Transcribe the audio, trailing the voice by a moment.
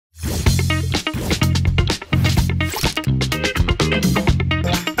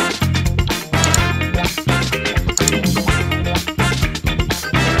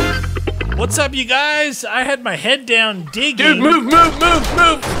up, you guys? I had my head down digging. Dude, move!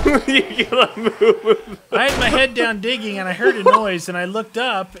 You gotta move. I had my head down digging, and I heard a noise, and I looked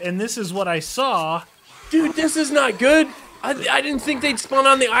up, and this is what I saw. Dude, this is not good. I didn't think they'd spawn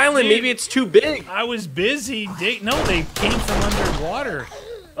on the island. Dude, maybe it's too big. I was busy No, they came from underwater.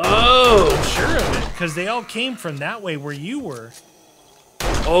 Oh. I'm sure of it, because they all came from that way where you were.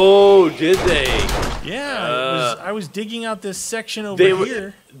 Oh, did they? Yeah, I was digging out this section over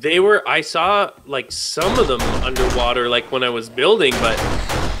here. I saw, like, some of them underwater, like, when I was building, but...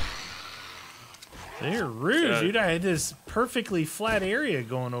 They're rude, dude. I had this perfectly flat area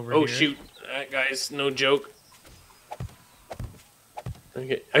going over here. Oh, shoot. That guy's no joke.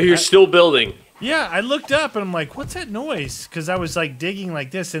 Okay. Oh, you're still building. Yeah, I looked up, and I'm like, what's that noise? Because I was, like, digging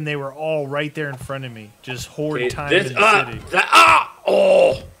like this, and they were all right there in front of me. Just horde time in the city.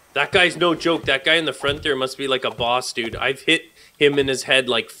 Oh! That guy's no joke. That guy in the front there must be like a boss, dude. I've hit him in his head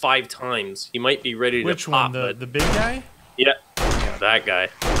like 5 times. He might be ready to pop. Which one? The big guy? Yeah, that guy.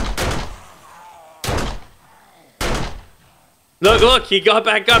 Look, he got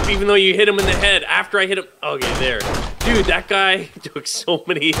back up even though you hit him in the head. After I hit him. Okay, there. Dude, that guy took so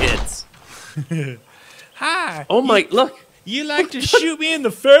many hits. Hi. Oh my, look. You like to shoot me in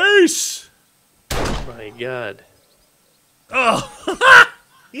the face? Oh my God. Oh.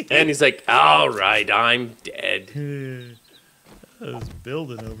 And he's like, all right, I'm dead. I was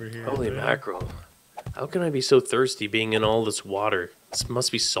building over here. Holy mackerel. How can I be so thirsty being in all this water? This must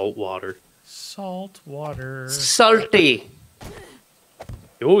be salt water. Salt water. Salty.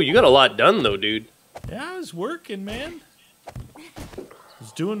 Oh, you got a lot done, though, dude. Yeah, I was working, man. I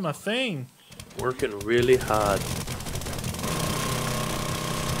was doing my thing. Working really hard.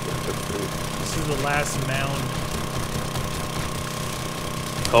 This is the last mound.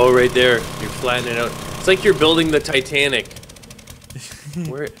 Oh, right there. You're flattening it out. It's like you're building the Titanic.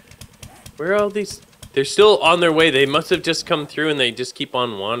 Where are all these? They're still on their way. They must have just come through and they just keep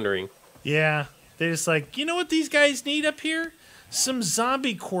on wandering. Yeah. They're just like, you know what these guys need up here? Some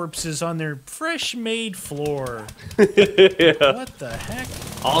zombie corpses on their fresh-made floor. Yeah. What the heck?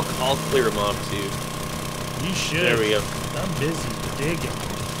 I'll clear them off, too. You should. There we go. I'm busy digging.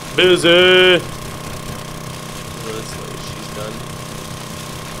 Busy! Oh, this way. She's done.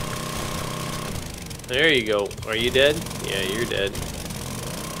 There you go. Are you dead? Yeah, you're dead.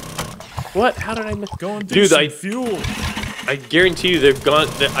 What? How did I miss? Going through some fuel. I guarantee you they've gone.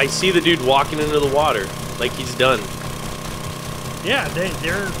 I see the dude walking into the water like he's done. Yeah, they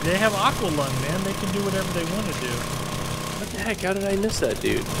have aqua lung, man. They can do whatever they want to do. What the heck? How did I miss that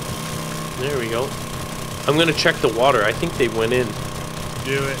dude? There we go. I'm gonna check the water. I think they went in.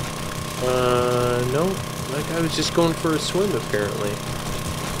 Do it. No. That guy was just going for a swim, apparently.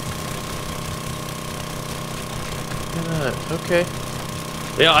 Look at that. Okay.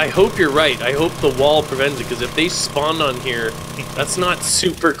 Yeah, I hope you're right. I hope the wall prevents it, because if they spawn on here, that's not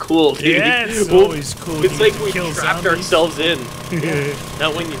super cool, dude. Yeah, it's always cool. It's like we trapped ourselves in.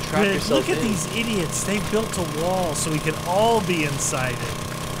 Not when you trap yourself in. Look at these idiots. They built a wall so we can all be inside it.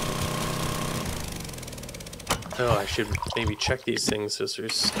 Oh, I should maybe check these things as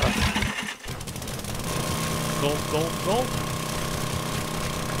there's stuff. Gulp, gulp, gulp.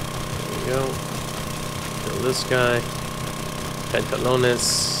 There we go. Kill this guy.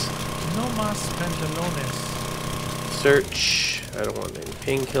 Pantalones. No mas pantalones. Search. I don't want any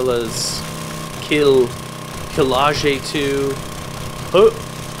painkillers. Kill. Killage 2. Huh.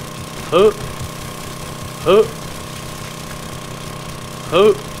 Huh. Huh.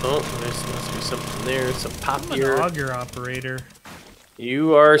 Huh. Oh, there must be something there. Some pop here. I'm an auger operator.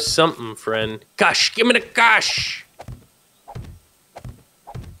 You are something, friend. Gosh, give me the gosh.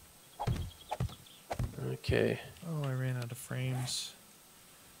 Okay. Oh, I ran out of frames.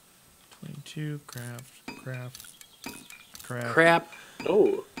 22, craft. Crap.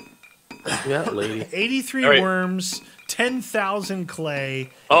 Oh. That lady. 83 right. worms, 10,000 clay,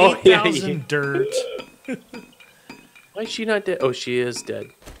 Oh, 8,000 yeah. dirt. Why is she not dead? Oh, she is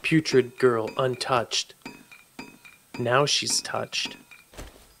dead. Putrid girl, untouched. Now she's touched.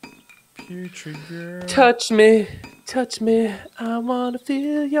 Putrid girl. Touch me, I wanna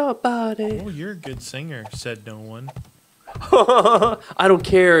feel your body. Oh, you're a good singer, said no one. I don't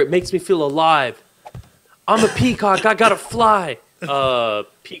care, it makes me feel alive. I'm a peacock, I gotta fly.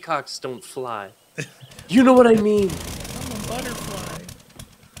 Peacocks don't fly. You know what I mean. I'm a butterfly.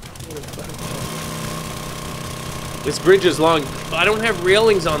 This bridge is long. I don't have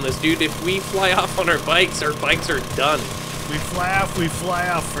railings on this, dude. If we fly off on our bikes are done. We fly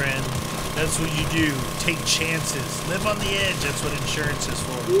off, friend. That's what you do. Take chances. Live on the edge. That's what insurance is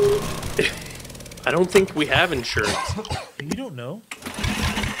for. I don't think we have insurance. You don't know.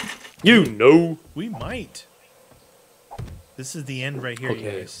 You know. We might. This is the end right here,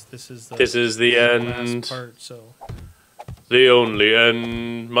 you guys. This is the end. Last part, so. The only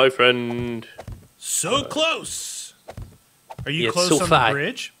end, my friend. So close. Are you close so on the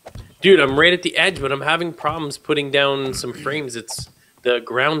bridge? Dude, I'm right at the edge, but I'm having problems putting down some frames. The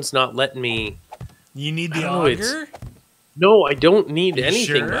ground's not letting me. You need the auger? No, I don't need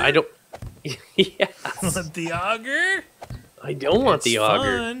anything. Sure? I don't. Yes. Want the auger? I don't want the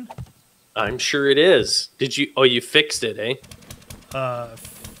auger. Fun. I'm sure it is. Did you? Oh, you fixed it, eh? A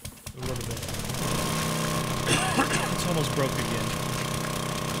little bit. It's almost broke again.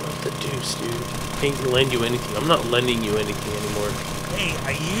 What the deuce, dude? Can't lend you anything. I'm not lending you anything anymore. Hey,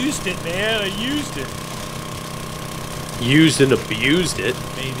 I used it, man. I used it. Used and abused it.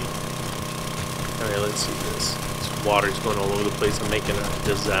 Maybe. All right, let's see this. This water's going all over the place. I'm making a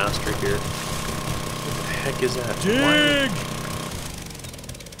disaster here. What the heck is that? Dig!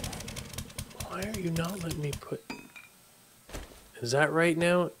 Why are you not letting me put... Is that right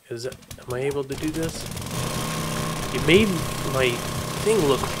now? Am I able to do this? You made my thing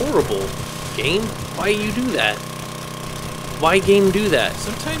look horrible. Game? Why you do that? Why game do that?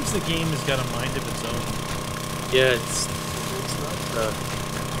 Sometimes the game has got a mind of its own. Yeah, it's not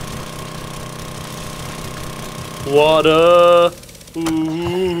water.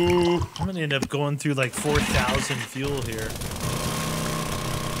 Ooh. I'm gonna end up going through like 4,000 fuel here.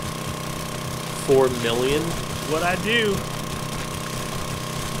 4 million? What I do.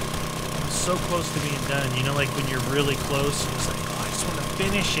 I'm so close to being done. You know, like when you're really close, it's like, oh, I just want to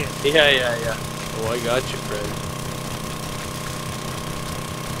finish it. Yeah. Oh, I got you, friend.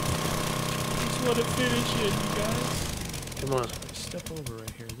 I just want to finish it, you guys. Come on. Step over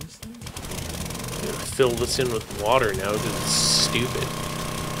right here. This thing? I'm gonna fill this in with water now because it's stupid.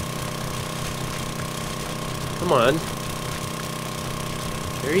 Come on.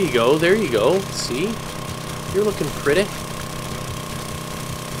 There you go. There you go. See? You're looking pretty.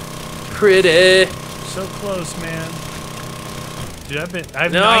 Pretty. So close, man. Dude, I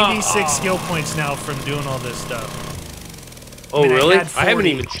have No. 96 skill points now from doing all this stuff. Oh, I mean, really? I had I haven't 40.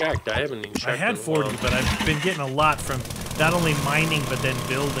 even checked. I had 40, but I've been getting a lot from not only mining, but then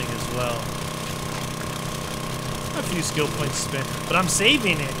building as well. A few skill points spent, but I'm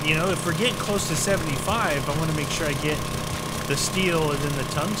saving it. You know, if we're getting close to 75, I want to make sure I get the steel and then the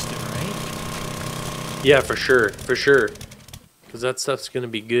tungsten, right? Yeah, for sure. For sure. Because that stuff's going to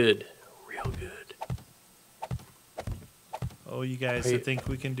be good. Real good. Oh, you guys, I think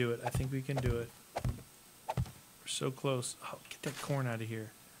we can do it. I think we can do it. We're so close. Oh, get that corn out of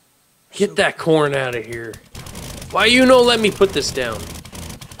here. Get that corn out of here. Why you no let me put this down?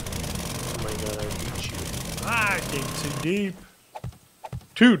 Oh my god, I beat you. I dig too deep.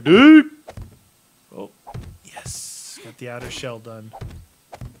 Too deep? Oh, yes. Got the outer shell done.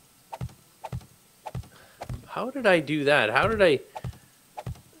 How did I do that? How did I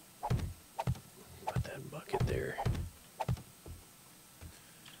put that bucket there?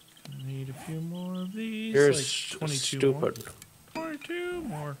 Need a few more of these. You're like 22 stupid. More. 22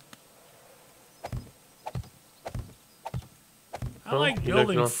 more. I like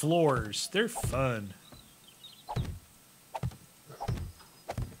building floors. They're fun.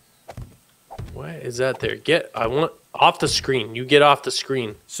 What is that there? I want off the screen. You get off the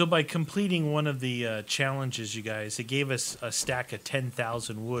screen. So by completing one of the challenges, you guys, it gave us a stack of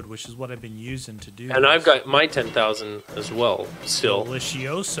 10,000 wood, which is what I've been using to do. And I've got my 10,000 as well, still.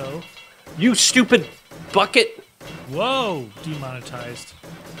 Delicioso. You stupid bucket. Whoa, demonetized.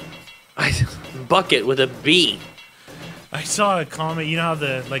 Bucket with a B. I saw a comment. You know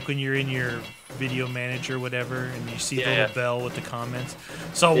how like when you're in your video manager or whatever and you see the little bell with the comments?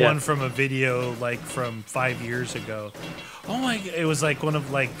 Saw one from a video like from 5 years ago. Oh my, it was like one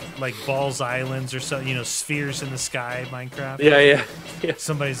of like Balls Islands or something, you know, spheres in the sky, Minecraft. Yeah.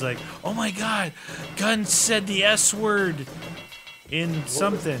 Somebody's like, oh my god, Gunn said the S word in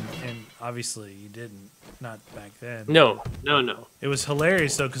something. And obviously he didn't. Not back then. No. It was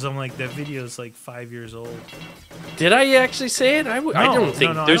hilarious though, because I'm like, that video is like 5 years old. Did I actually say it? I don't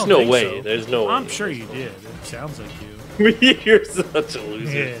think. There's no way. So. There's no way. I'm sure you did. It sounds like you. You're such a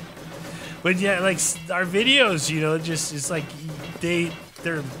loser. Yeah. But yeah, like our videos, you know, it's like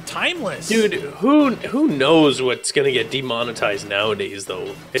they're timeless. Dude, who knows what's gonna get demonetized nowadays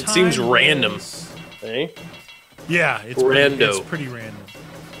though? It seems random. Eh? Yeah, it's rando. It's pretty random.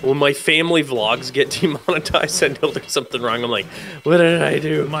 when my family vlogs get demonetized, I know there's something wrong. I'm like, what did I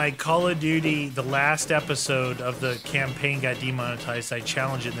do? My Call of Duty, the last episode of the campaign got demonetized. I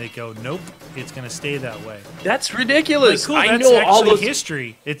challenge it, and they go, "Nope, it's going to stay that way." That's ridiculous. Like, cool, I that's know all those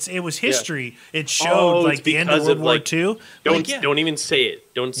history. It was history. Yeah. It showed like the end of World War II. Don't even say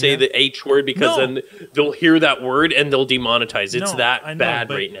it. Don't say the H word because then they'll hear that word and they'll demonetize. It's bad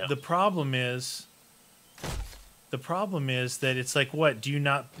right now. The problem is that it's like, what? Do you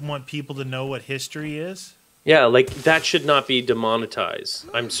not want people to know what history is? Yeah, like that should not be demonetized.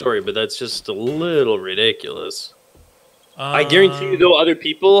 I'm sorry, but that's just a little ridiculous. I guarantee you, though, other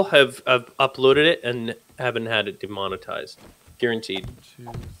people have uploaded it and haven't had it demonetized. Guaranteed. 2,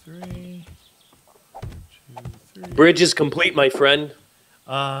 3. Bridge is complete, my friend.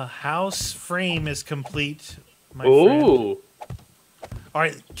 House frame is complete, my friend. All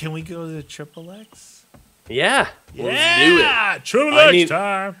right, can we go to the Triple X? Yeah, let's do it. Triple X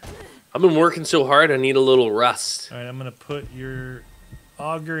time. I've been working so hard, I need a little rust. All right, I'm going to put your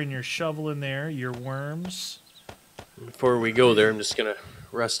auger and your shovel in there, your worms. Before we go there, I'm just going to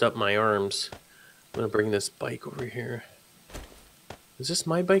rust up my arms. I'm going to bring this bike over here. Is this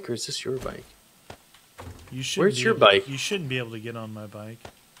my bike or is this your bike? Where's your bike? You shouldn't be able to get on my bike.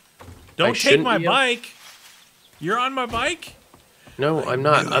 Don't take my bike. You're on my bike? No, I'm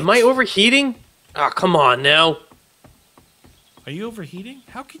not. Am I overheating? Ah, come on now. Are you overheating?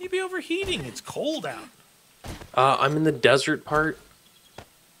 How can you be overheating? It's cold out. I'm in the desert part. All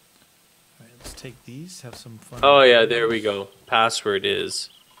right, let's take these. Have some fun. Oh, yeah, there we go. Password is...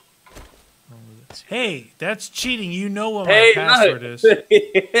 Hey, that's cheating. You know what my password is.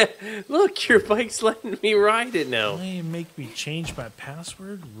 Look, your bike's letting me ride it now. Why make me change my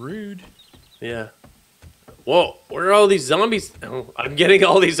password? Rude. Yeah. Whoa, where are all these zombies? Oh, I'm getting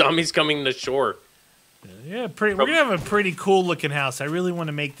all these zombies coming to shore. Yeah, we're going to have a pretty cool looking house. I really want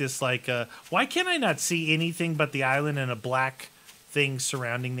to make this like why can't I not see anything but the island and a black thing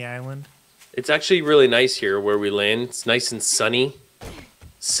surrounding the island? It's actually really nice here where we land. It's nice and sunny.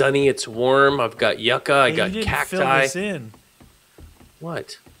 Sunny, it's warm. I've got yucca. I got you didn't cacti. Fill this in.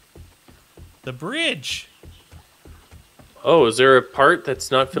 What? The bridge. Oh, is there a part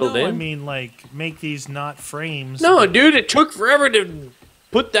that's not filled in? I mean, like, make these not frames. No, dude, it took forever to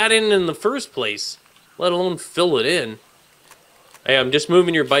put that in the first place, let alone fill it in. Hey, I'm just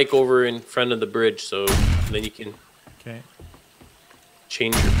moving your bike over in front of the bridge so then you can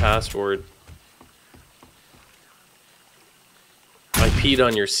change your password. I peed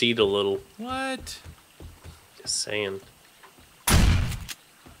on your seat a little. What? Just saying.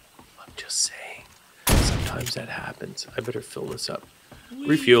 I'm just saying. Sometimes that happens. I better fill this up.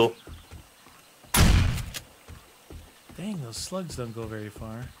 Refuel. Dang, those slugs don't go very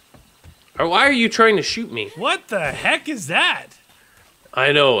far. Why are you trying to shoot me? What the heck is that?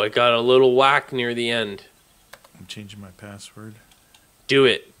 I know. I got a little whack near the end. I'm changing my password. Do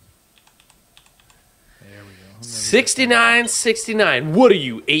it. There we go. 6969. What are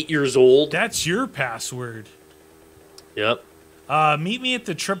you, 8 years old? That's your password. Yep. Meet me at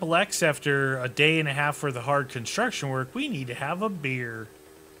the Triple X after a day and a half worth of hard construction work. We need to have a beer.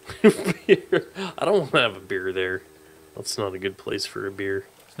 Beer? I don't want to have a beer there. That's not a good place for a beer.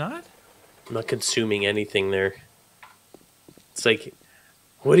 It's not? I'm not consuming anything there. It's like,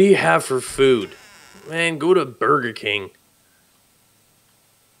 what do you have for food? Man, go to Burger King.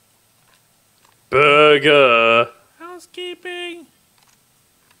 Burger. Housekeeping.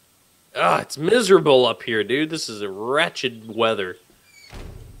 Ah, it's miserable up here, dude. This is a wretched weather.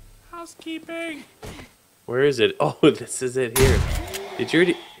 Housekeeping. Where is it? Oh, this is it here.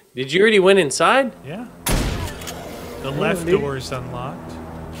 Did you already went inside? Yeah. The left door is unlocked.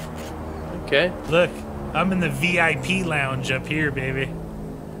 Okay. Look, I'm in the VIP lounge up here, baby.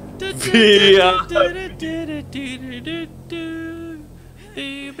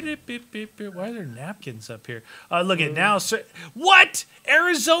 Why are there napkins up here? Look at now. What?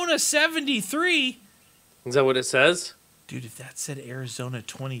 Arizona 73? Is that what it says? Dude, if that said Arizona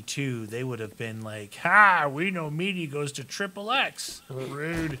 22, they would have been like, ha, we know media goes to Triple X.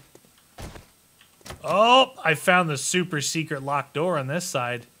 Rude. Oh, I found the super secret locked door on this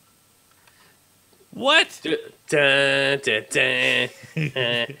side. What? Dun, dun, dun.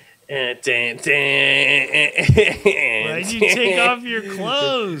 Why'd you take off your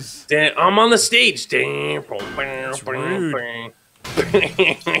clothes? I'm on the stage. That's rude.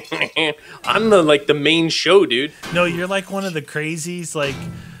 I'm the main show, dude. No, you're like one of the crazies. Like,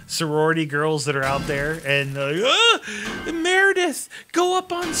 sorority girls that are out there, and they're like, Meredith, go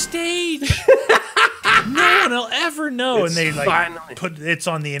up on stage. No one will ever know. It's and they like finally put it's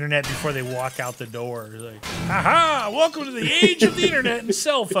on the internet before they walk out the door. Like, haha, welcome to the age of the internet and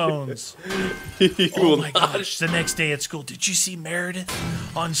cell phones. Oh my gosh. The next day at school, did you see Meredith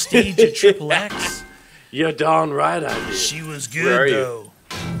on stage at Triple X? You're darn right I did. She was good, though.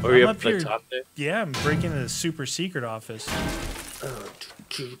 Are you up the top there? Yeah, I'm breaking into the super secret office.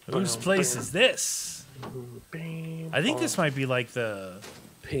 Whose place is this? I think this might be like the...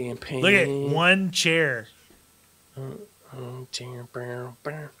 Look at one chair. I'm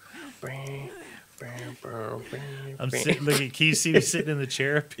sitting. Look at, can you see me sitting in the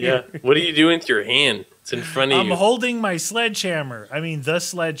chair up here? Yeah. What are you doing with your hand? It's in front of you. I'm holding my sledgehammer. I mean, the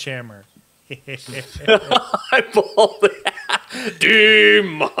sledgehammer. I'm holding.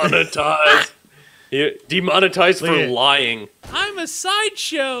 Demonetized. Demonetized for lying. I'm a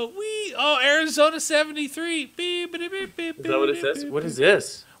sideshow. Arizona 73. Is that what it says? What is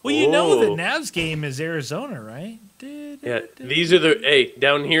this? Well, you know that Nav's game is Arizona, right? Yeah, these are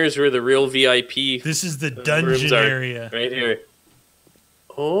down here is where the real VIP. This is the dungeon area. Right here.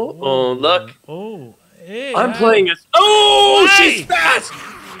 Oh, look. Oh, hey. I'm playing as. Oh, Why? she's fast.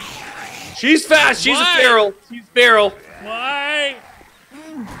 She's fast. She's a feral. She's feral. Why?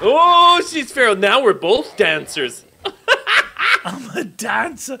 Oh, she's feral. Now we're both dancers. I'm a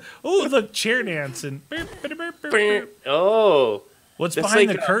dancer. Oh, look, chair dancing. Oh. What's behind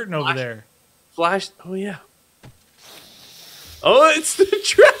the curtain over there? Flash. Oh, yeah. Oh, it's the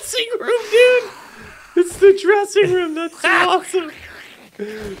dressing room, dude. It's the dressing room. That's so awesome.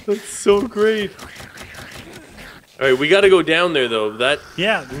 That's so great. All right, we got to go down there, though. That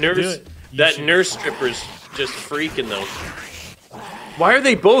nurse stripper's just freaking, though. Why are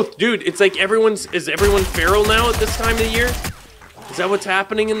they both? Dude, it's like is everyone feral now at this time of the year? Is that what's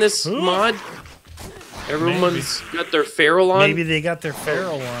happening in this mod? Everyone's got their feral on? Maybe they got their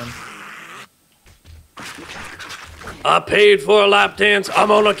feral on. I paid for a lap dance. I'm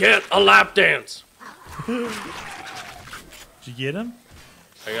gonna get a lap dance. Did you get him?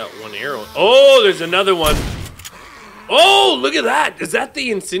 I got one arrow. Oh, there's another one. Oh, look at that. Is that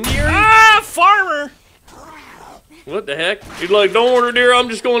the incendiary? Ah, farmer. What the heck? He's like, don't order, dear. I'm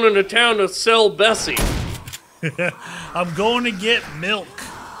just going into town to sell Bessie. I'm going to get milk.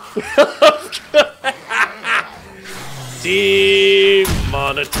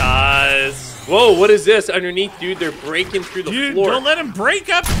 Demonetize. Whoa, what is this underneath, dude? They're breaking through the floor. Don't let them break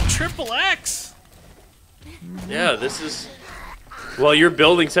up Triple X. Yeah, this is... Well, you're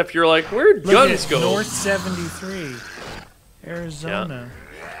building stuff. You're like, where'd guns go? North 73, Arizona.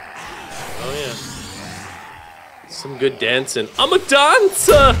 Yeah. Oh, yeah. Some good dancing. I'm a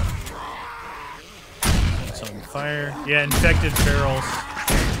dancer! It's on fire. Yeah, infected ferals.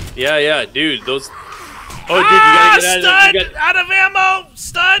 Yeah, dude. Those... Oh, dude, you gotta get out of there. Out of ammo!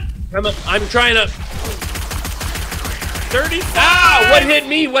 Stud! I'm trying to... 35! Ah! What hit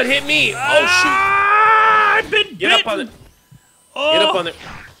me? Oh, shoot. I've been bitten. Get up on it. Get up on there.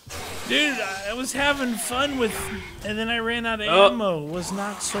 Dude, I was having fun with... And then I ran out of ammo. It was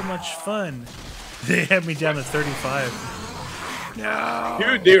not so much fun. They had me down to 35. No.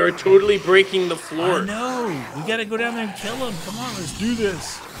 Dude, they are totally breaking the floor. I know. We gotta go down there and kill them. Come on, let's do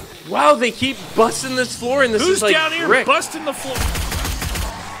this. Wow, they keep busting this floor, and this is like down here busting the floor?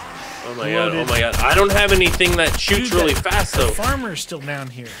 Oh my god! I don't have anything that shoots really fast though. The farmer's still down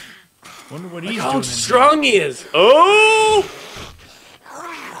here. Wonder what he's doing. How strong he is! Oh!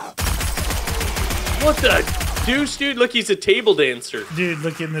 What the deuce, dude? Look, he's a table dancer. Dude,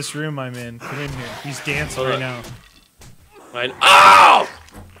 look in this room I'm in. Come in here. He's dancing right now. Oh!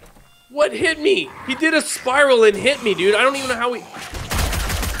 What hit me? He did a spiral and hit me, dude. I don't even know how he...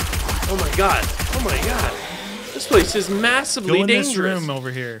 Oh my god. Oh my god. This place is massively dangerous. Go in this room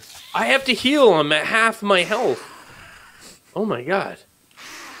over here. I have to heal him at half my health. Oh my god.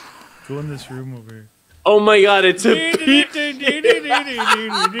 Go in this room over here. Oh my god, it's a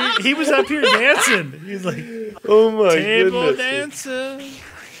He was up here dancing. He's like, oh my table goodness. dancer.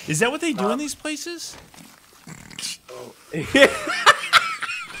 Is that what they do in these places? Like,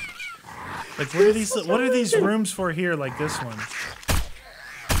 what are these rooms for here, like this one?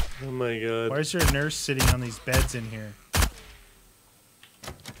 Oh my god. Why is there a nurse sitting on these beds in here?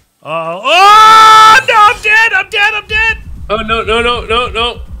 Oh, no, I'm dead! Oh,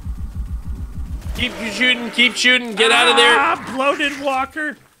 no. Keep shooting, get out of there. Bloated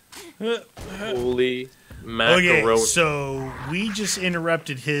walker. Holy macaroni. Okay, so we just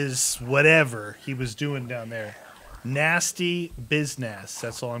interrupted his whatever he was doing down there. Nasty business.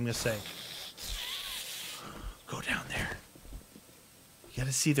 That's all I'm going to say. Go down there. You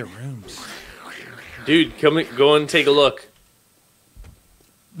gotta see the rooms. Dude, go and take a look.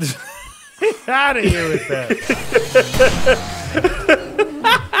 Out of here with that.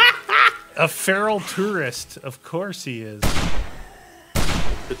 A feral tourist. Of course he is.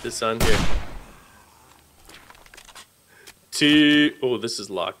 Put this on here. Oh, this is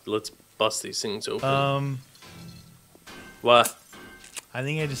locked. Let's bust these things open. What? I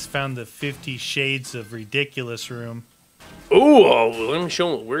think I just found the 50 Shades of Ridiculous room. Oh, let me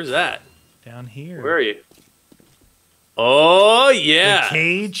show them. Where's that? Down here. Where are you? Oh, yeah. The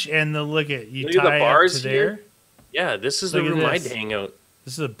cage and the look at Look tie at the bars up to there. here. Yeah, this is Look the at room I'd this. hang out.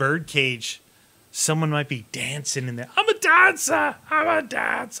 This is a bird cage. Someone might be dancing in there. I'm a dancer. I'm a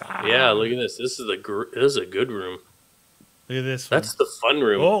dancer. Yeah, look at this. This is a good room. Look at this one. That's the fun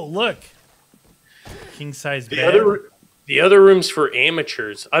room. Oh, look. King size bed. The other room's for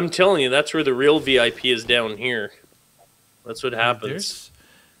amateurs. I'm telling you, that's where the real VIP is down here. That's what happens.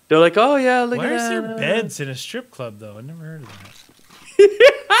 They're like, oh yeah, look at that. Why is there beds in a strip club though? I never heard of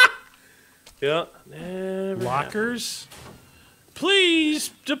that. Yeah. Lockers. Please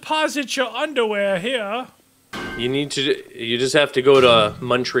deposit your underwear here. You just have to go to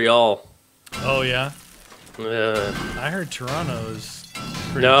Montreal. Oh yeah. I heard Toronto is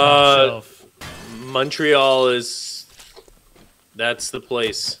pretty No, top shelf. Montreal that's the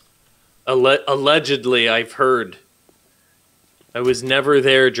place. Allegedly, I've heard. I was never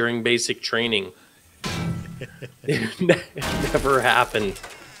there during basic training. It never happened.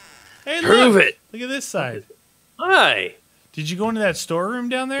 Hey, Prove it. Look at this side. Hi. Did you go into that storeroom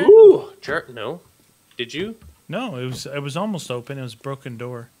down there? Ooh, no. Did you? No, it was almost open. It was a broken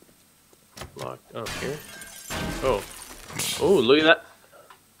door. Locked. Oh, here. Oh, look at that.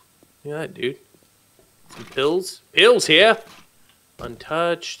 Look at that, dude. Some pills. Pills here.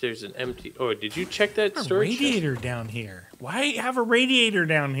 Untouched. There's an empty. Oh, did you check that storage? Radiator down here. Why have a radiator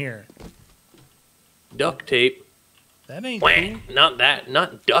down here? Duct tape. That ain't Wah. cool. Not that.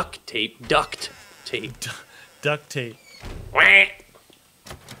 Not duct tape. Duct tape. Duct tape. Wah.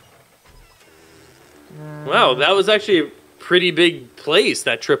 Wow, that was actually a pretty big place,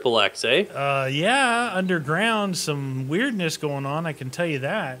 that Triple X, eh? Yeah, underground, some weirdness going on. I can tell you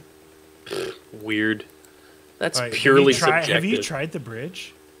that. Weird. That's right, purely subjective. Have you tried the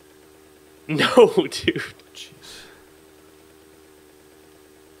bridge? No, dude. Jeez.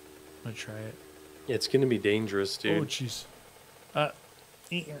 I'm gonna try it. It's gonna be dangerous, dude. Oh, jeez.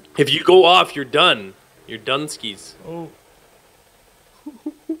 If you go off, you're done. You're done skis. Oh.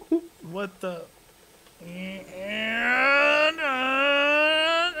 What the?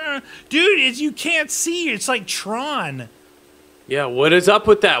 Dude, you can't see. It's like Tron. Yeah, what is up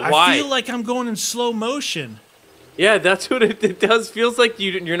with that? Why? I feel like I'm going in slow motion. Yeah, that's what it does. Feels like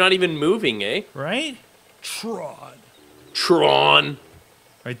you're not even moving, eh? Right? Tron.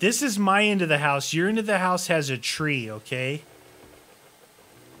 Right, this is my end of the house. Your end of the house has a tree, okay?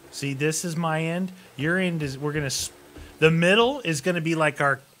 See, this is my end. Your end is, the middle is going to be like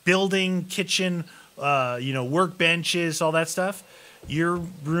our building, kitchen, workbenches, all that stuff. Your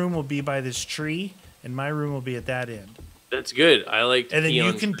room will be by this tree, and my room will be at that end. That's good. I like. And then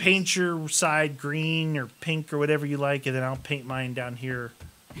you can paint your side green or pink or whatever you like, and then I'll paint mine down here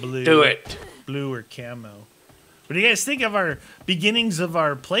blue. Do it. Blue or camo. What do you guys think of our beginnings of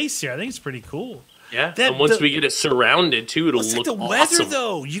our place here? I think it's pretty cool. Yeah, and once we get it surrounded, too, it'll look awesome. The awesome. weather,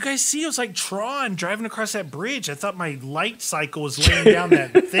 though. You guys see, it was like Tron driving across that bridge. I thought my light cycle was laying down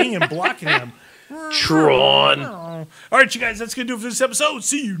that thing and blocking him. Tron. All right, you guys, that's going to do it for this episode.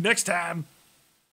 See you next time.